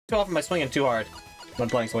too often by swinging too hard when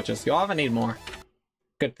playing switches. You often need more.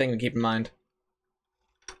 Good thing to keep in mind.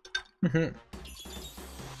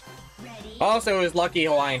 Also, it was Lucky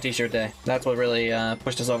Hawaiian T-shirt day. That's what really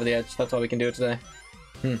pushed us over the edge. That's why we can do it today.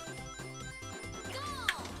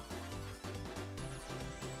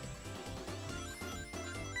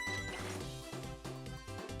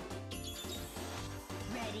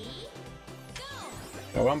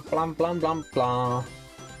 Blum blum blum blum blum.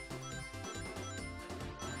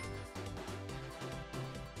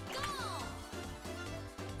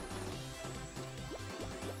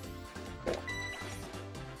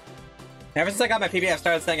 Ever since I got my PB, I've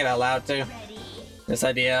started saying it out loud too. This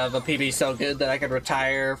idea of a PB so good that I could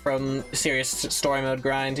retire from serious story mode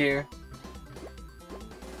grind here.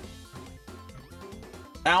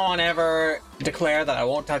 I don't want to ever declare that I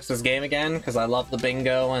won't touch this game again, because I love the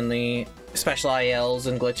bingo and the special ILs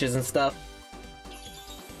and glitches and stuff.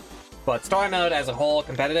 But story mode as a whole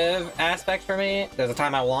competitive aspect for me, there's a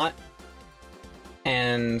time I want.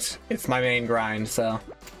 And it's my main grind, so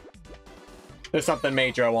there's something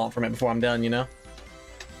major I want from it before I'm done, you know?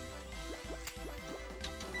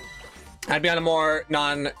 I'd be on a more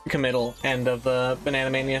non-committal end of the Banana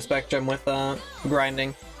Mania spectrum with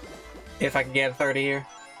grinding, if I could get a 30 here.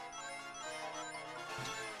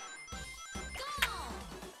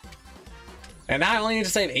 And now I only need to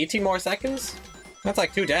save 18 more seconds? That's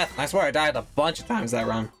like 2 deaths. I swear I died a bunch of times that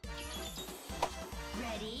run.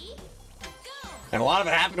 Ready, go. And a lot of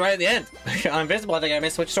it happened right at the end. I'm invisible, I think I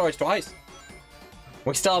missed switch storage twice.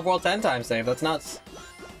 We still have world 10 times saved, that's nuts.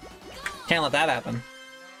 Can't let that happen.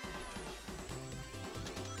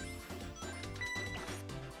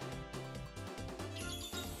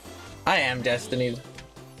 I am destined.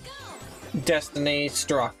 Destiny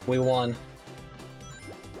struck, we won.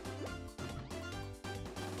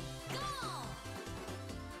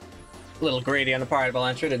 A little greedy on the part of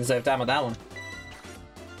Valentia, didn't save time with that one.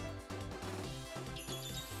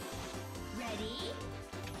 Ready,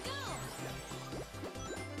 go.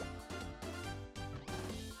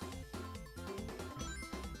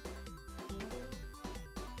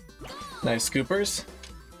 Nice scoopers.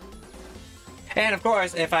 And of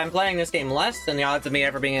course, if I'm playing this game less, then the odds of me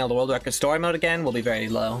ever being able to world record story mode again will be very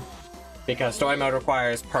low. Because story mode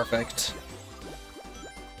requires perfect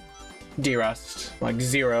derust, like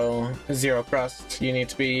zero crust. You need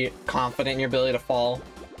to be confident in your ability to fall,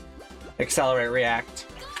 accelerate, react,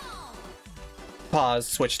 pause,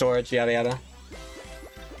 switch storage, yada yada.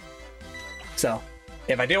 So,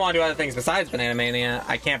 if I do want to do other things besides Banana Mania,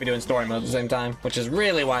 I can't be doing story mode at the same time, which is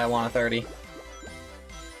really why I want a 30.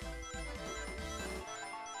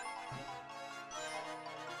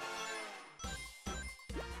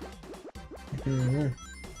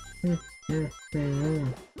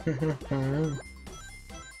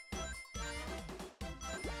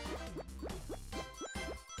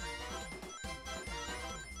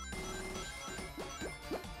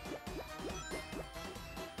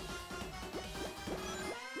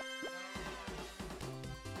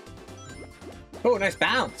 Oh, nice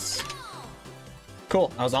bounce.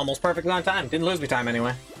 Cool, I was almost perfectly on time. Didn't lose me time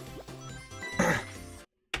anyway.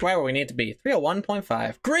 Where we need to be?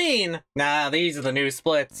 301.5. Green! Nah, these are the new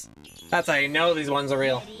splits. That's how you know these ones are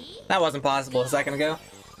real. That wasn't possible a second ago.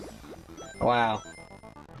 Wow.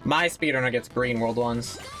 My speedrunner gets green world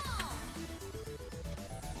ones.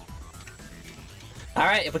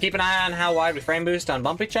 Alright, if we keep an eye on how wide we frame boost on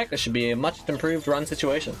bumpy check, this should be a much improved run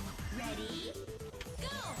situation. Ready, go.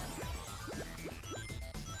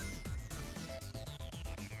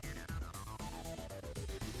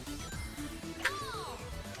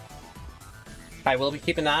 I will be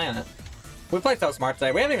keeping an eye on it. We played so smart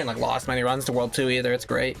today. We haven't even like lost many runs to World 2 either. It's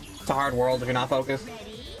great. It's a hard world if you're not focused.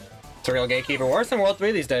 Ready, It's a real gatekeeper. Worse than World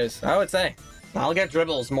 3 these days, I would say. I'll get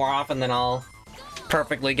dribbles more often than I'll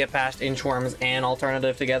perfectly get past inchworms and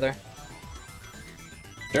alternative together.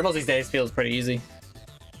 Dribbles these days feels pretty easy.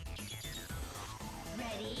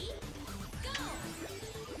 ready, go.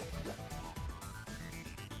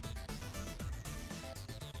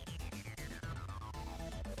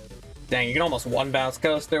 Dang, you can almost one bounce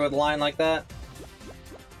coaster with a line like that.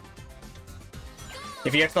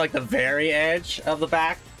 If you get to like the very edge of the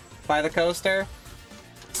back by the coaster,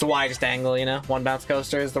 it's the widest angle, you know? One bounce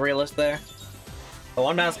coaster is the realist there. The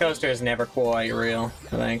one bounce coaster is never quite real,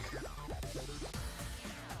 I think.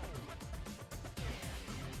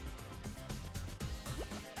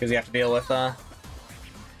 Because you have to deal with,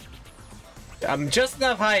 just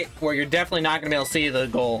enough height where you're definitely not going to be able to see the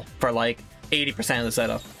goal for like 80% of the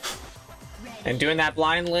setup. And doing that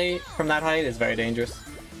blindly from that height is very dangerous.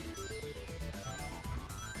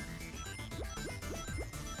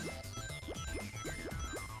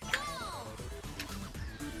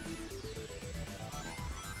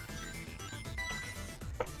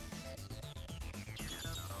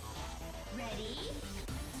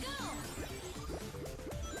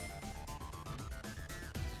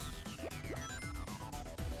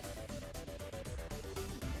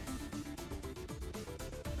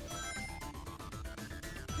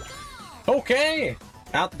 Okay!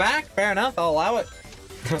 Out the back? Fair enough, I'll allow it.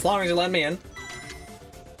 As long as you let me in.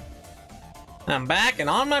 I'm back and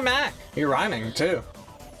on my Mac. You're rhyming, too.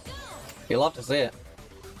 You love to see it.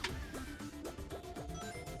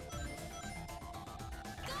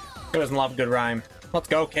 Who doesn't love a good rhyme? Let's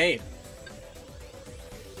go, Cade.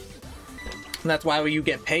 And that's why you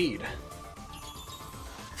get paid.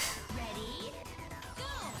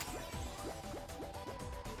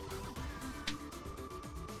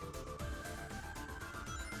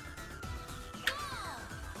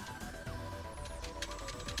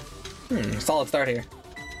 Ready, go! Solid start here.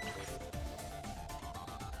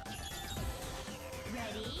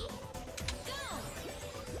 Ready,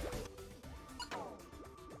 go!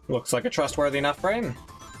 Looks like a trustworthy enough frame.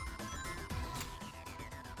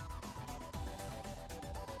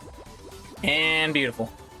 And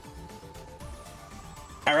beautiful.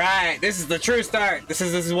 Alright, this is the true start. This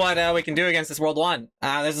is what we can do against this World 1.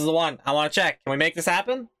 This is the one. I want to check. Can we make this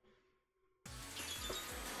happen?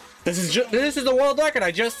 This is the world record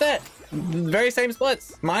I just set. Very same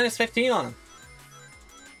splits. Minus 15 on them.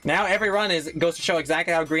 Now every run goes to show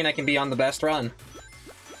exactly how green I can be on the best run.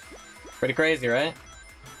 Pretty crazy, right?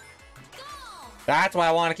 That's why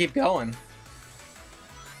I want to keep going.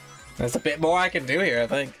 There's a bit more I can do here, I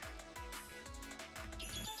think.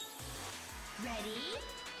 Ready,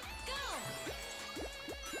 go! Go!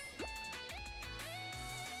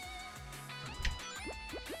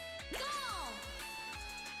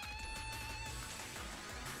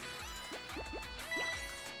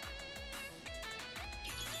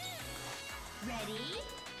 Ready,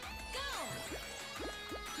 go!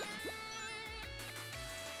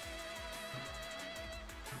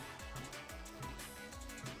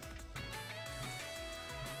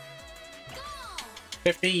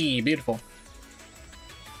 50, beautiful.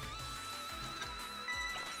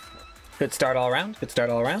 Good start all around. Good start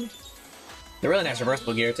all around. The really nice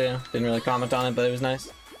reversible gear too. Didn't really comment on it, but it was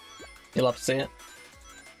nice. You'll love to see it.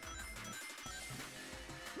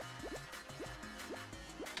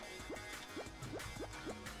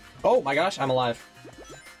 Oh my gosh, I'm alive.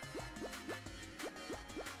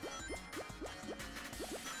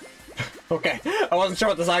 Okay, I wasn't sure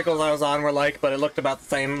what the cycles I was on were like, but it looked about the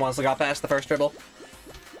same once I got past the first dribble.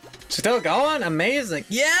 Still going? Amazing.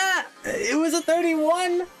 Yeah! It was a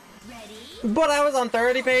 31! Ready, But I was on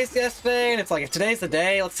 30 pace yesterday, and it's like, if today's the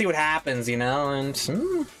day, let's see what happens, you know? And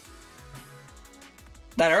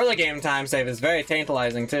that early game time save is very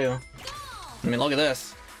tantalizing, too. I mean, look at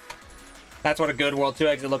this. That's what a good World 2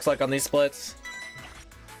 exit looks like on these splits.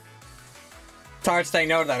 It's hard to say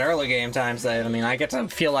no to that early game time save. I mean, I get to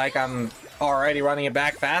feel like I'm already running it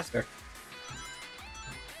back faster.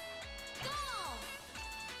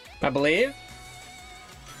 I believe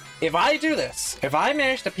if I do this, if I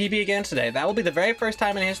manage to PB again today, that will be the very first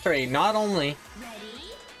time in history, not only ready,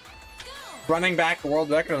 go! running back the world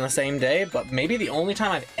record on the same day, but maybe the only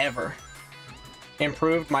time I've ever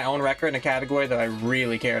improved my own record in a category that I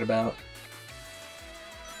really cared about.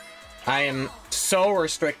 I am so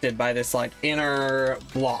restricted by this, like, inner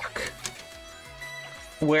block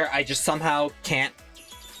where I just somehow can't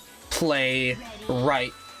play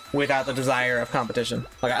right without the desire of competition.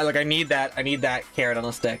 I need that carrot on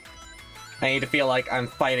a stick. I need to feel like I'm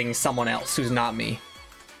fighting someone else who's not me.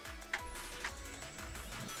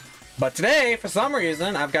 But today, for some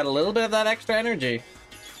reason, I've got a little bit of that extra energy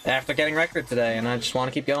after getting record today, and I just want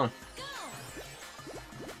to keep going.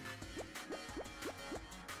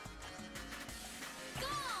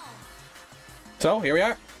 So, here we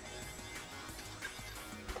are.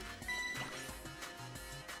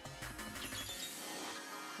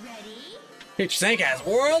 Ready, Future Sync has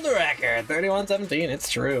world record 31-17. It's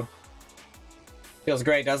true. Feels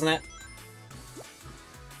great, doesn't it?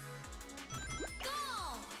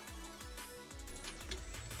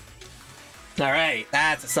 go! All right,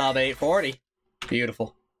 that's a sub 840.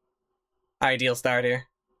 Beautiful. Ideal start here.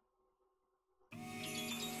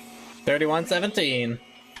 31-17.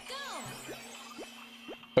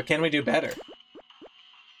 But can we do better?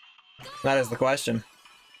 That is the question.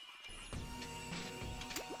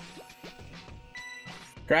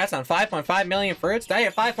 Congrats on 5.5 million fruits. Did I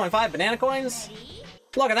get 5.5 banana coins? Ready,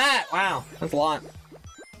 Look at that! Wow, that's a lot.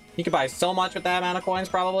 You could buy so much with that amount of coins,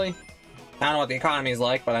 probably. I don't know what the economy is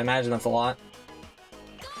like, but I imagine that's a lot.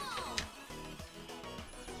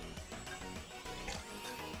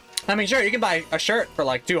 I mean, sure, you can buy a shirt for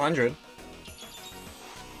like 200.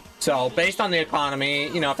 So, based on the economy,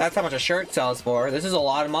 you know, if that's how much a shirt sells for, this is a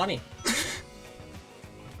lot of money.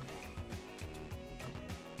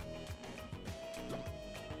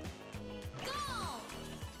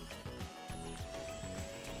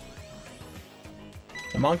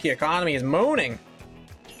 monkey economy is mooning.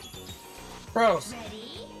 Gross.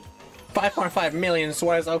 Ready? 5.5 million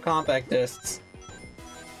Suezo compact discs.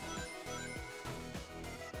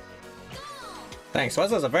 Thanks.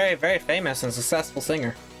 Suezo's a very, very famous and successful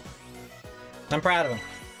singer. I'm proud of him.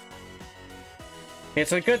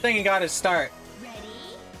 It's a good thing he got his start.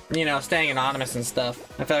 Ready? You know, staying anonymous and stuff.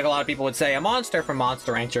 I feel like a lot of people would say a monster from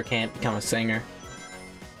Monster Rancher can't become a singer.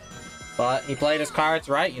 But he played his cards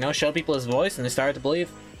right, you know, showed people his voice, and they started to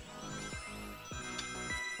believe.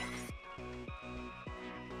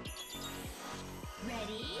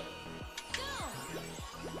 Ready? Go!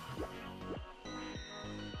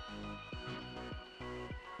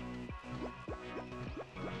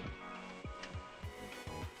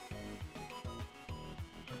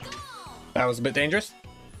 That was a bit dangerous.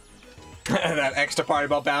 That extra party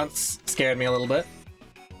ball bounce scared me a little bit.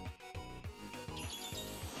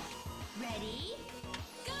 Ready?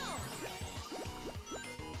 Go!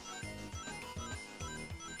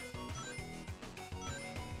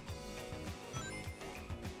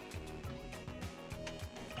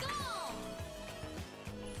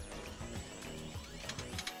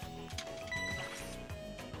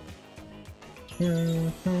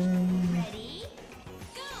 Ready?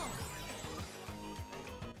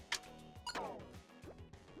 Go!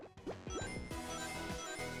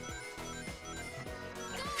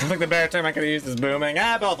 I think the better term I could have used is booming.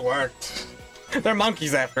 Ah, both worked. They're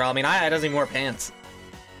monkeys after all. I mean, I doesn't even wear pants.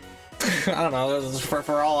 I don't know. This is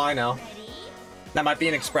for all I know. Ready? That might be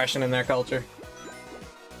an expression in their culture.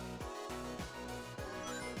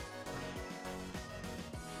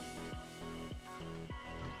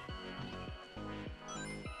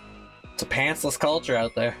 It's a pantsless culture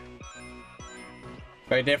out there.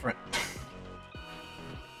 Very different.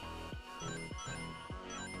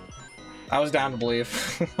 I was down to believe.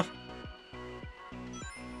 Go!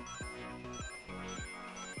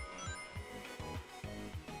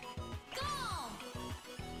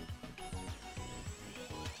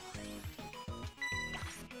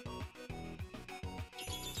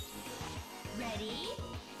 Ready?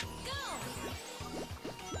 Go!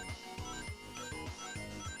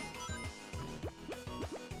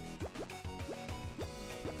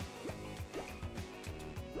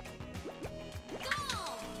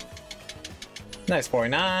 Nice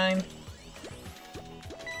 49.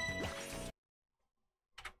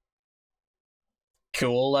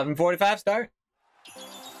 Cool 11:45 start.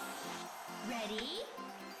 Ready?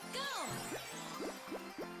 Go!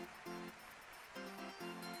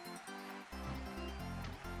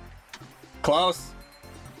 Close.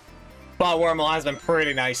 But Wormhole has been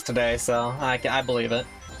pretty nice today, so I believe it.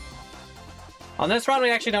 On this run,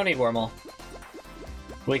 we actually don't need Wormhole.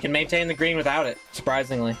 We can maintain the green without it,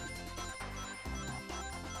 surprisingly.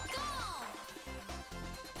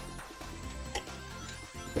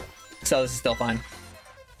 So this is still fine.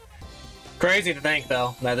 Crazy to think,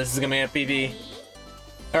 though, that this is gonna be a PB.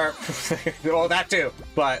 Or, well, that too,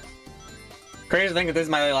 but crazy to think that this is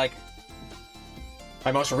my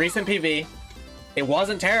most recent PB. It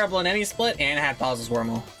wasn't terrible in any split, and it had pauses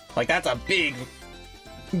Wormhole. Like, that's a big,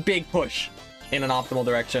 big push in an optimal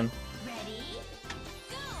direction. Ready?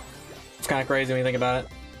 Go! It's kind of crazy when you think about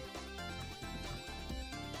it.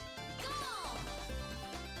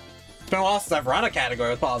 It's been a while since I've run a category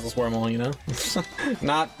with pauseless Wormhole, you know?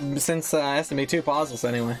 Not since SMB 2 pauseless,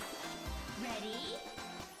 anyway. Ready?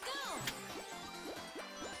 Go!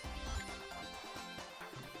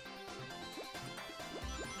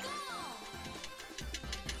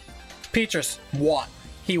 Peaches, what?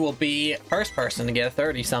 He will be first person to get a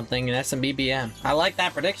 30-something in SMB BM. I like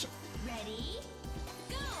that prediction. Ready?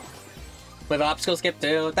 Go! With obstacle skip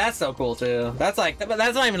too. That's so cool too. That's like,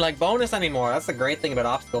 that's not even like bonus anymore. That's the great thing about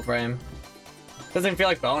obstacle frame. Doesn't even feel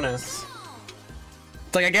like bonus.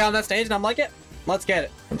 It's like I get on that stage and I'm like, yeah, let's get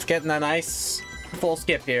it. Let's get in a nice full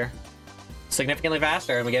skip here. Significantly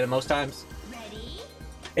faster, and we get it most times. Ready?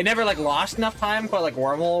 It never like lost enough time, quite like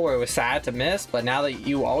Wormhole, where it was sad to miss. But now that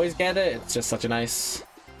you always get it, it's just such a nice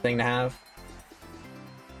thing to have.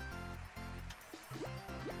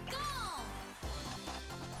 Go!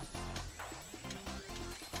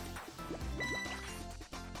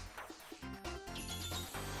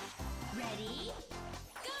 Ready?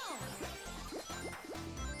 Go!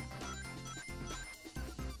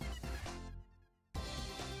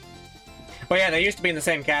 But yeah, they used to be in the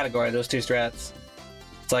same category, those two strats.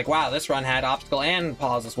 It's like, wow, this run had obstacle and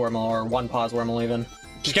pauseless Wormhole, or one pause Wormhole even.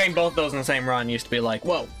 Just getting both those in the same run used to be like,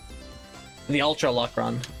 whoa. The ultra luck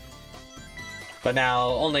run. But now,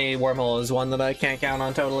 only Wormhole is one that I can't count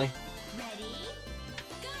on totally. Ready?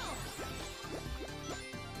 Go!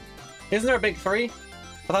 Isn't there a big 3?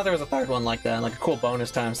 I thought there was a third one like that, like a cool bonus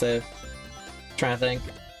time save. Trying to think.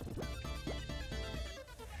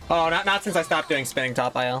 Oh, not since I stopped doing spinning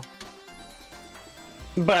top IL.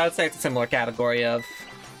 But I would say it's a similar category of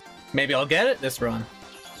maybe I'll get it this run.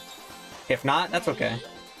 If not, that's okay.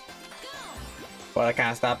 But I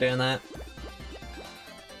kind of stopped doing that.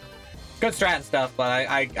 Good strat and stuff, but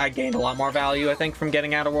I gained a lot more value, I think, from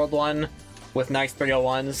getting out of World 1 with nice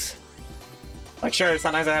 301s. Like, sure,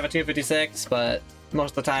 sometimes I have a 256, but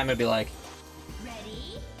most of the time it'd be like,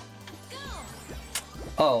 Ready, go.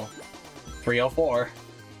 oh, 304.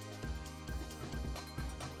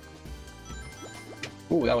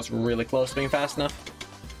 Ooh, that was really close to being fast enough.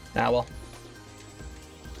 Ah, well.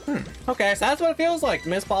 Okay, so that's what it feels like to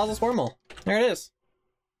miss Pause's Wormhole. There it is.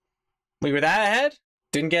 We were that ahead.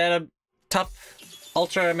 Didn't get a tough,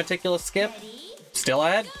 ultra meticulous skip. Ready, Still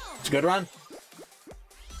ahead. It's a good run.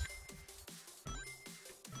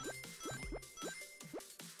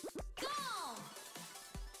 go.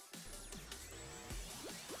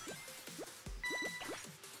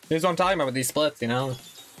 This is what I'm talking about with these splits, you know?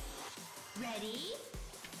 Ready,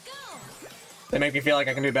 go. They make me feel like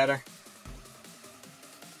I can do better.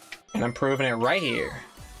 And I'm proving it right here.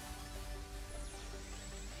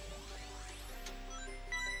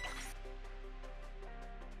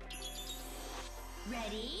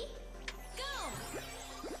 Ready, go.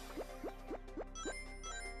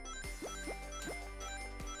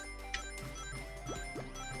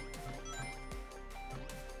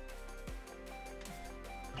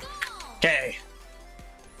 Okay.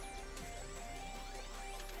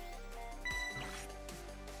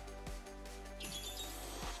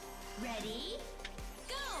 Ready,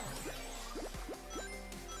 go.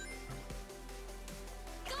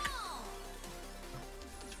 Go.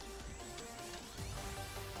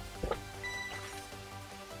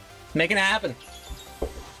 Making it happen.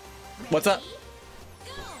 What's up?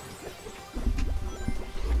 Ready,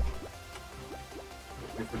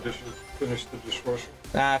 go. You finish the dishwasher.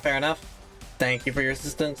 Ah, fair enough. Thank you for your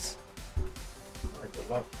assistance. Alright, good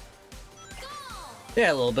luck.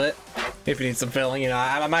 Yeah, a little bit. If you need some filling, you know,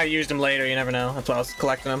 I might have used them later, you never know. That's why I was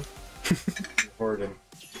collecting them. Hoarding.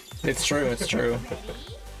 It's true, it's true. Ready,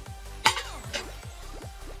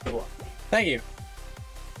 Good luck. Thank you.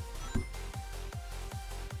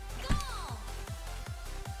 go.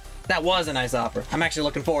 That was a nice opera. I'm actually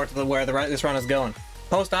looking forward to where this run is going.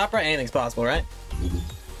 Post-opera, anything's possible, right? Ready,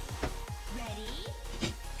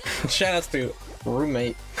 Shoutouts to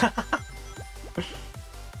roommate. go.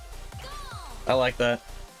 I like that.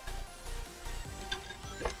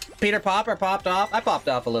 Peter Popper popped off. I popped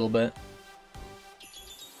off a little bit.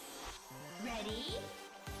 Ready,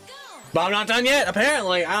 go. But I'm not done yet,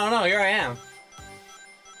 apparently. I don't know, here I am.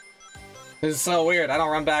 This is so weird. I don't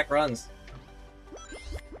run back runs.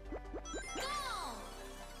 Go.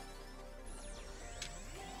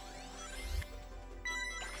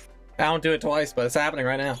 I don't do it twice, but it's happening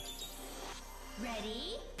right now.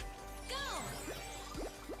 Ready, go.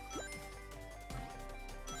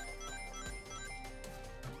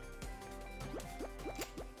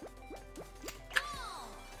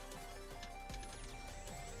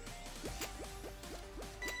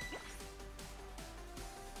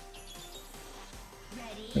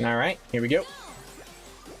 Ready, Alright, here we go.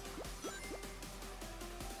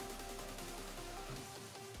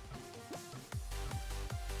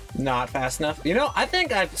 Not fast enough. You know, I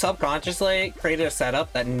think I've subconsciously created a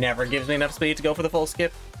setup that never gives me enough speed to go for the full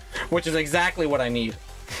skip, which is exactly what I need.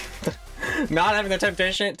 Not having the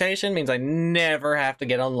temptation means I never have to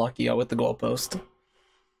get unlucky with the goalpost.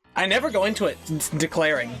 I never go into it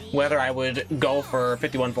declaring whether I would go for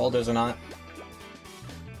 51 folders or not.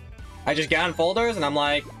 I just get on folders and I'm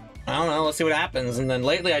like, I don't know, let's see what happens. And then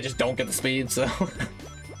lately I just don't get the speed, so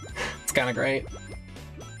it's kind of great.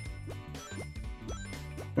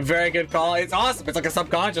 Very good call. It's awesome. It's like a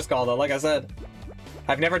subconscious call though, like I said.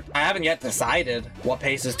 I haven't yet decided what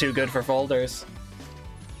pace is too good for folders.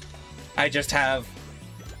 I just have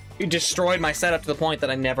destroyed my setup to the point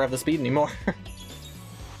that I never have the speed anymore.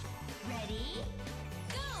 ready,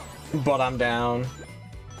 go. But I'm down.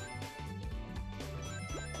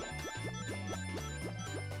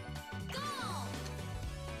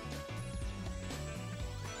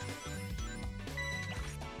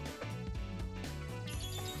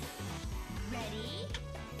 Ready,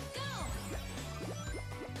 go.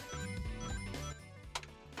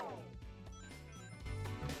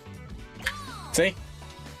 See?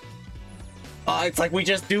 It's like we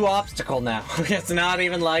just do obstacle now. It's not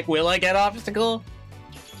even like, will I get obstacle?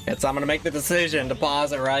 It's I'm gonna make the decision to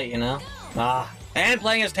pause it right, you know? And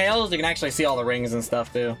playing as Tails, you can actually see all the rings and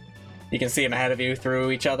stuff too. You can see them ahead of you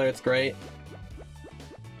through each other, it's great.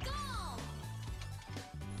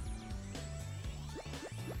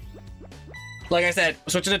 Like I said,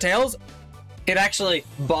 switching to Tails, it actually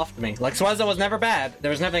buffed me. Like, Swezza was never bad. There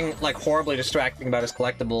was nothing, like, horribly distracting about his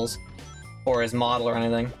collectibles or his model or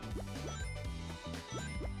anything.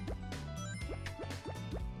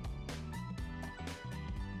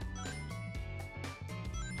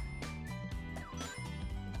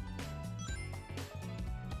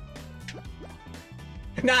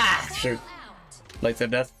 Nah! Shoot. Late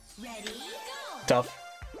save death. Ready, go. Tough.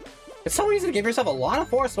 It's so easy to give yourself a lot of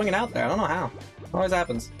force swinging out there. I don't know how. It always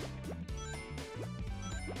happens.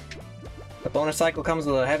 The bonus cycle comes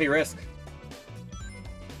with a heavy risk.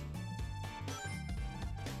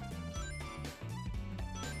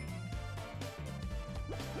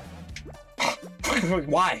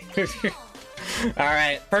 Why?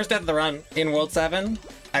 Alright, first death of the run in World 7.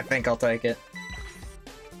 I think I'll take it.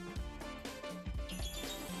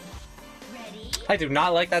 Ready, I do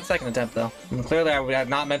not like that second attempt, though. Clearly, I have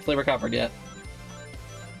not mentally recovered yet.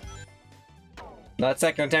 That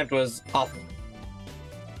second attempt was awful.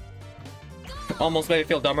 Almost made me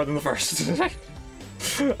feel dumber than the first.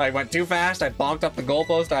 I went too fast, I bonked up the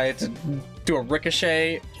goalpost, I had to do a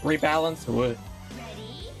ricochet rebalance. ready,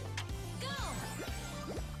 go.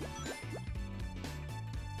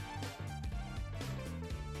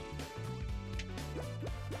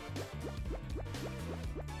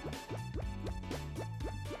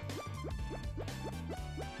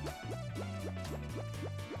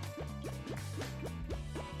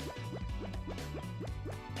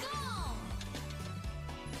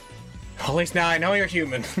 At least now I know you're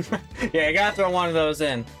human. Yeah, you gotta throw one of those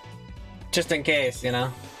in. Just in case, you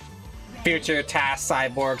know? Future task,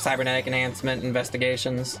 cyborg, cybernetic enhancement,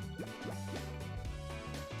 investigations.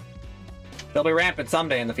 They'll be rampant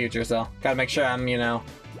someday in the future, so gotta make sure I'm, you know,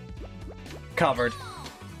 covered.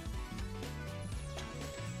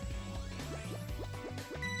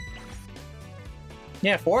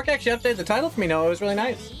 Yeah, Fork actually updated the title for me, no, it was really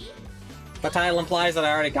nice. Ready, The title implies that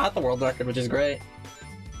I already got the world record, which is great.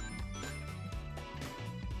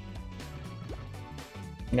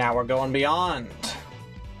 Now we're going beyond.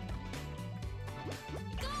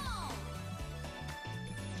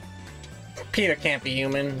 Peter can't be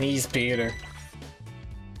human, he's Peter.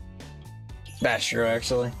 That's true,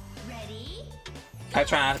 actually. ready, I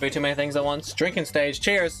try not to be too many things at once. Drinking stage,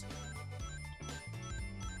 cheers!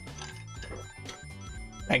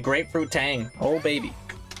 A grapefruit tang, oh baby.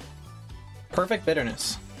 Perfect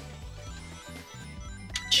bitterness.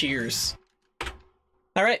 Cheers.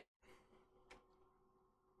 Alright.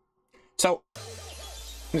 So,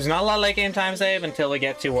 there's not a lot of late game time save until we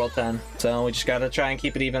get to World 10, so we just gotta try and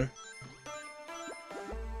keep it even.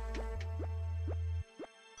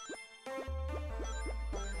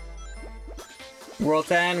 World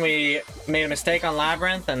 10, we made a mistake on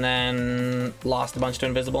Labyrinth and then lost a bunch to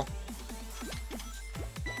Invisible.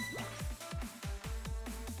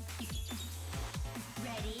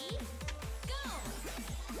 ready, go.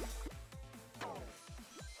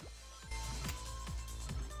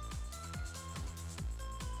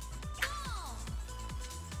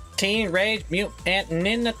 Teen Rage Mutant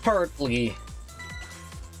Ninja Turtle.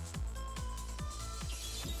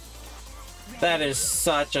 That is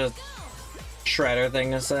such a Shredder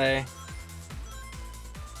thing to say.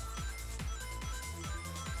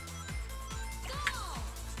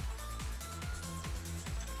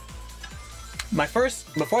 Before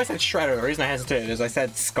I said Shredder, the reason I hesitated is I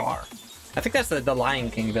said Scar. I think that's the Lion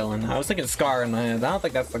King villain. I was thinking Scar in my head. I don't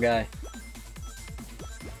think that's the guy. I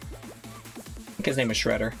think his name is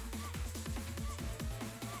Shredder.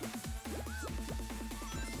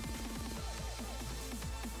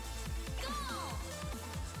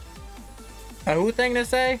 A who thing to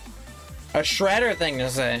say? A Shredder thing to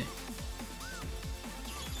say.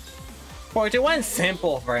 Boy, to win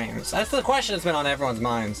simple frames. That's the question that's been on everyone's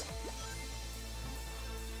minds.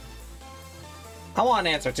 I want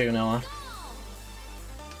an answer too, Noah.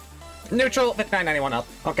 Neutral, 59.91 up.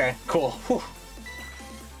 Okay, cool. Whew.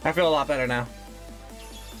 I feel a lot better now.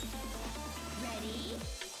 Ready,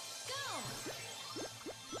 go.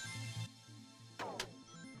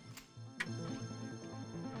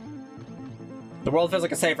 The world feels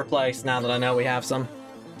like a safer place now that I know we have some.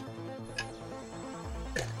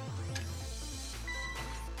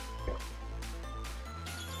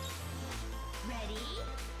 Ready,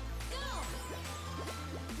 go.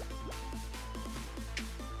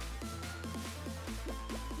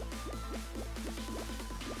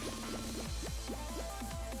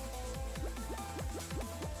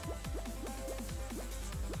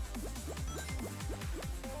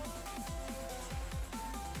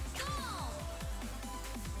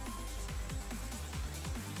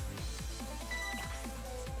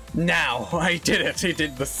 Now, I did it. He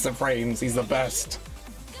did the frames. He's the best.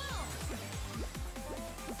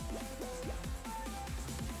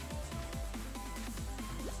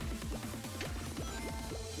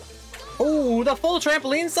 Ooh, the full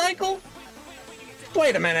trampoline cycle?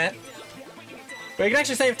 Wait a minute. We can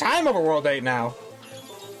actually save time over World 8 now.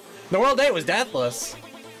 The World 8 was deathless.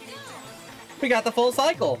 We got the full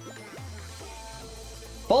cycle.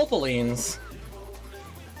 Fulfilines.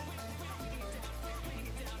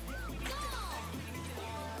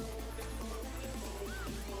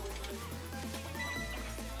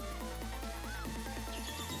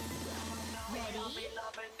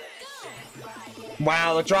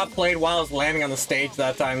 Wow, the drop played while I was landing on the stage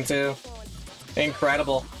that time too.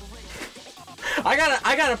 Incredible. I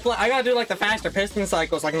gotta do like the faster piston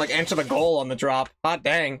cycle so I can like enter the goal on the drop. Hot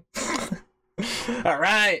dang. All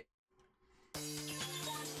right.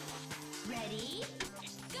 Ready,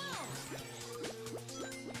 go!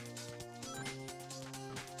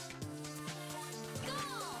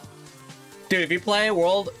 Dude, if you play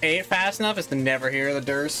World 8 fast enough, it's to never hear the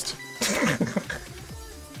Durst.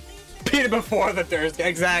 Beat it before the Durst.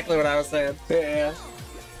 Exactly what I was saying. Yeah.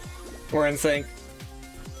 We're in sync.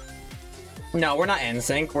 No, we're not in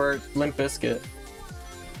sync. We're Limp Bizkit.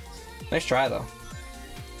 Nice try, though.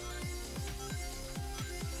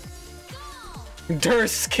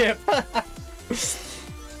 Durst skip.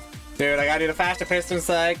 Dude, I gotta do the faster piston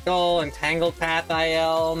cycle, entangled path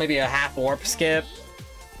IL, maybe a half warp skip.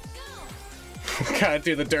 Gotta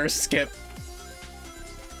do the Durst skip.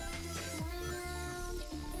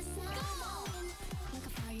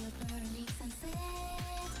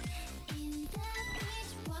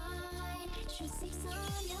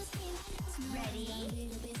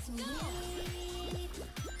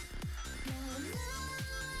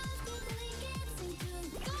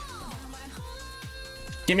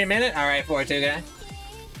 Give me a minute? Alright, 42 guy.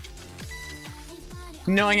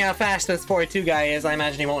 Knowing how fast this 42 guy is, I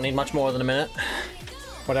imagine he won't need much more than a minute.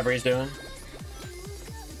 Whatever he's doing.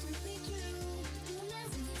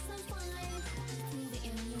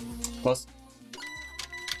 Close.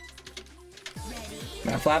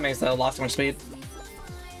 Man, flat makes though, lost too much speed.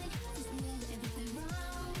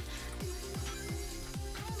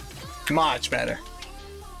 Much better.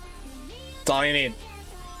 That's all you need.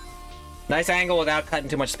 Nice angle without cutting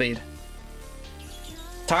too much speed.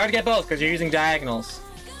 It's hard to get both because you're using diagonals.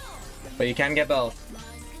 But you can get both.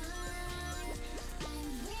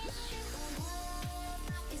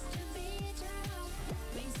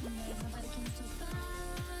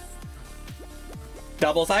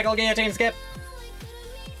 Double cycle guillotine skip.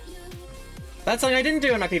 That's something I didn't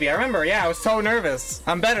do in my PB. I remember, yeah, I was so nervous.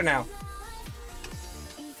 I'm better now.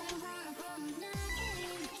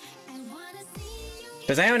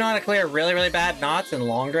 Does anyone know how to clear really, really bad knots in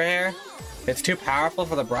longer hair? It's too powerful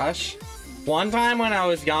for the brush. One time when I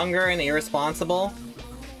was younger and irresponsible,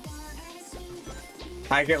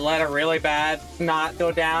 I let a really bad knot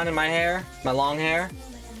go down in my hair, my long hair,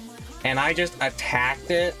 and I just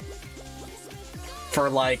attacked it for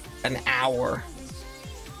like an hour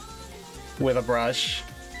with a brush.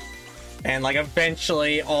 And like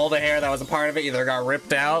eventually all the hair that was a part of it either got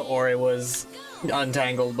ripped out or it was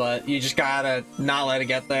untangled, but you just gotta not let it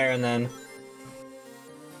get there and then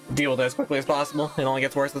deal with it as quickly as possible. It only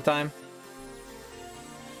gets worse with time.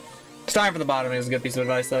 Starting from the bottom is a good piece of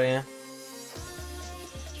advice though, yeah.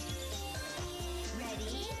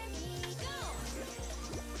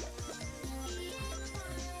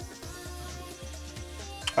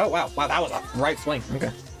 Oh wow, wow, that was a right swing.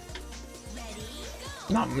 Okay.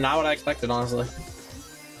 Not what I expected, honestly.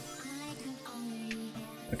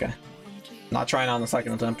 Okay. Not trying on the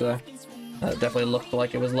second attempt there. That definitely looked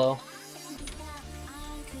like it was low.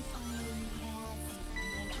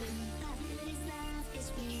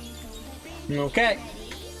 Okay.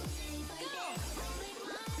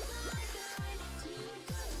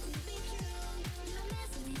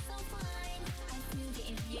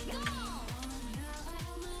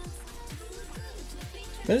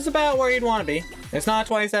 This is about where you'd want to be. It's not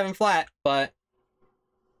 27 flat, but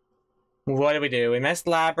what did we do? We missed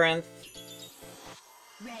Labyrinth.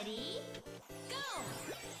 Ready, go!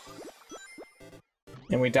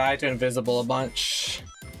 And we died to Invisible a bunch.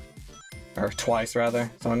 Or twice,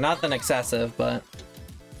 rather. So nothing excessive, but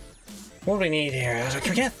what do we need here?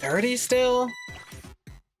 Can we get 30 still?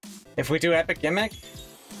 If we do Epic Gimmick?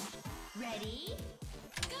 Ready,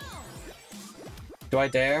 go! Do I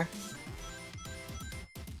dare?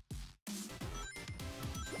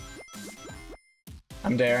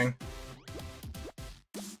 I'm daring.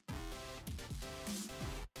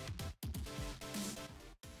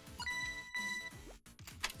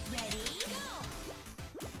 Ready,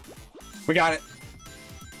 go! We got it.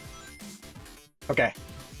 Okay.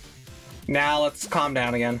 Now let's calm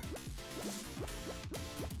down again.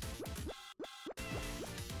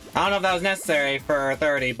 I don't know if that was necessary for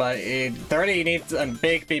 30, but 30 needs a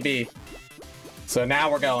big PB. So now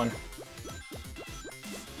we're going.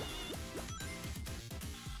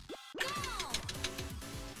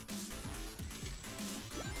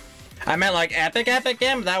 I meant like epic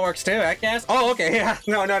game, but that works too, I guess. Oh, okay, yeah.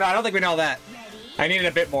 No, I don't think we know that. I needed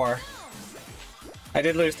a bit more. I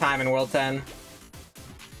did lose time in World 10.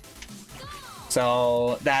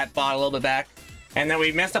 So that bought a little bit back. And then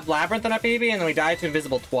we messed up Labyrinth on our PB, and then we died to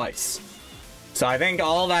Invisible twice. So I think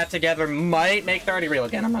all that together might make 30 real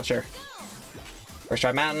again, I'm not sure. First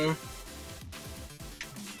try Mountain.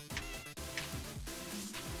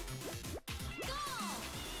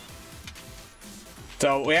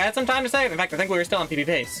 So we had some time to save. In fact, I think we were still on PB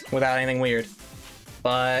pace without anything weird.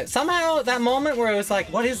 But somehow that moment where it was like,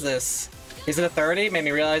 what is this? Is it a 30? Made me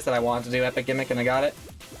realize that I wanted to do epic gimmick and I got it.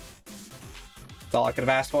 That's all I could have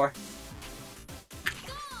asked for.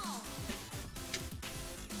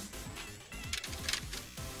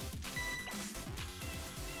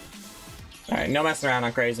 Alright, no messing around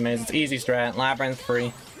on Crazy Maze. It's easy strat. Labyrinth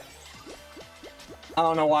free. I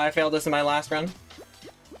don't know why I failed this in my last run.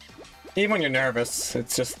 Even when you're nervous,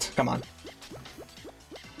 it's just, come on.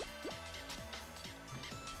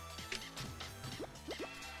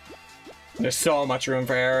 There's so much room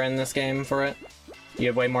for error in this game for it. You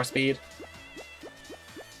have way more speed.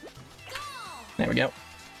 There we go.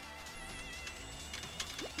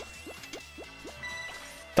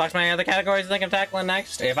 Talk to my other categories I think I'm tackling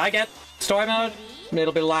next. If I get story mode,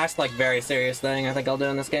 it'll be the last, like, very serious thing I think I'll do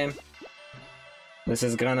in this game. This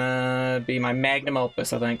is gonna be my magnum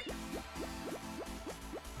opus, I think.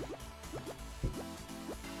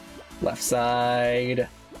 Left side.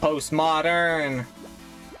 Postmodern.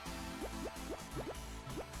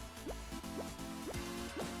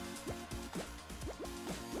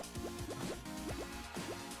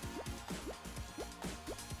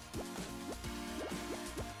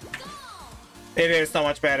 It is so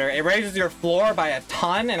much better. It raises your floor by a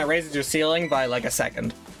ton, and it raises your ceiling by like a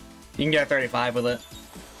second. You can get a 35 with it.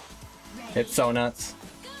 It's so nuts.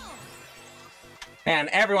 And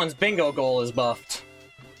everyone's bingo goal is buffed.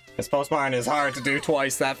 Because Postmodern is hard to do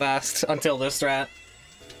twice that fast until this strat.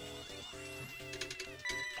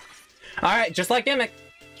 Alright, just like Gimmick.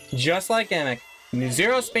 Just like Gimmick.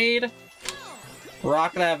 0 speed.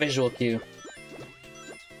 Rock that visual cue.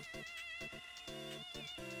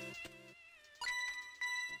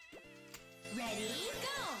 Ready, go!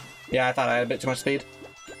 Yeah, I thought I had a bit too much speed.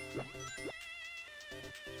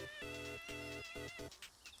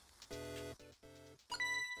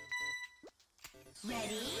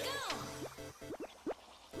 Ready, go!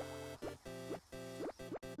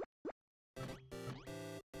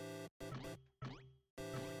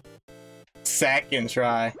 Second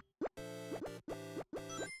try.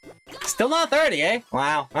 Still not 30, eh?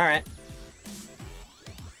 Wow, alright.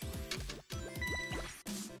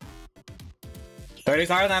 $30's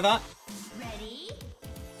harder than I thought. Ready,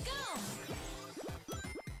 go!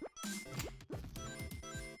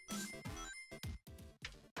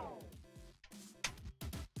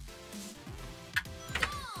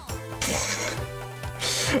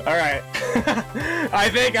 Alright. I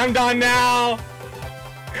think I'm done now.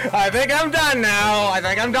 I think I'm done now. I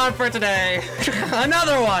think I'm done for today.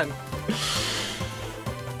 Another one.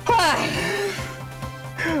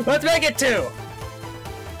 Let's make it 2.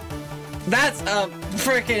 That's a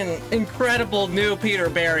freaking incredible new Peter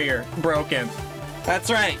barrier broken. That's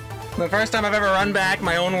right. The first time I've ever run back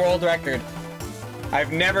my own world record. I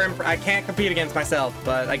can't compete against myself,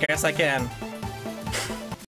 but I guess I can.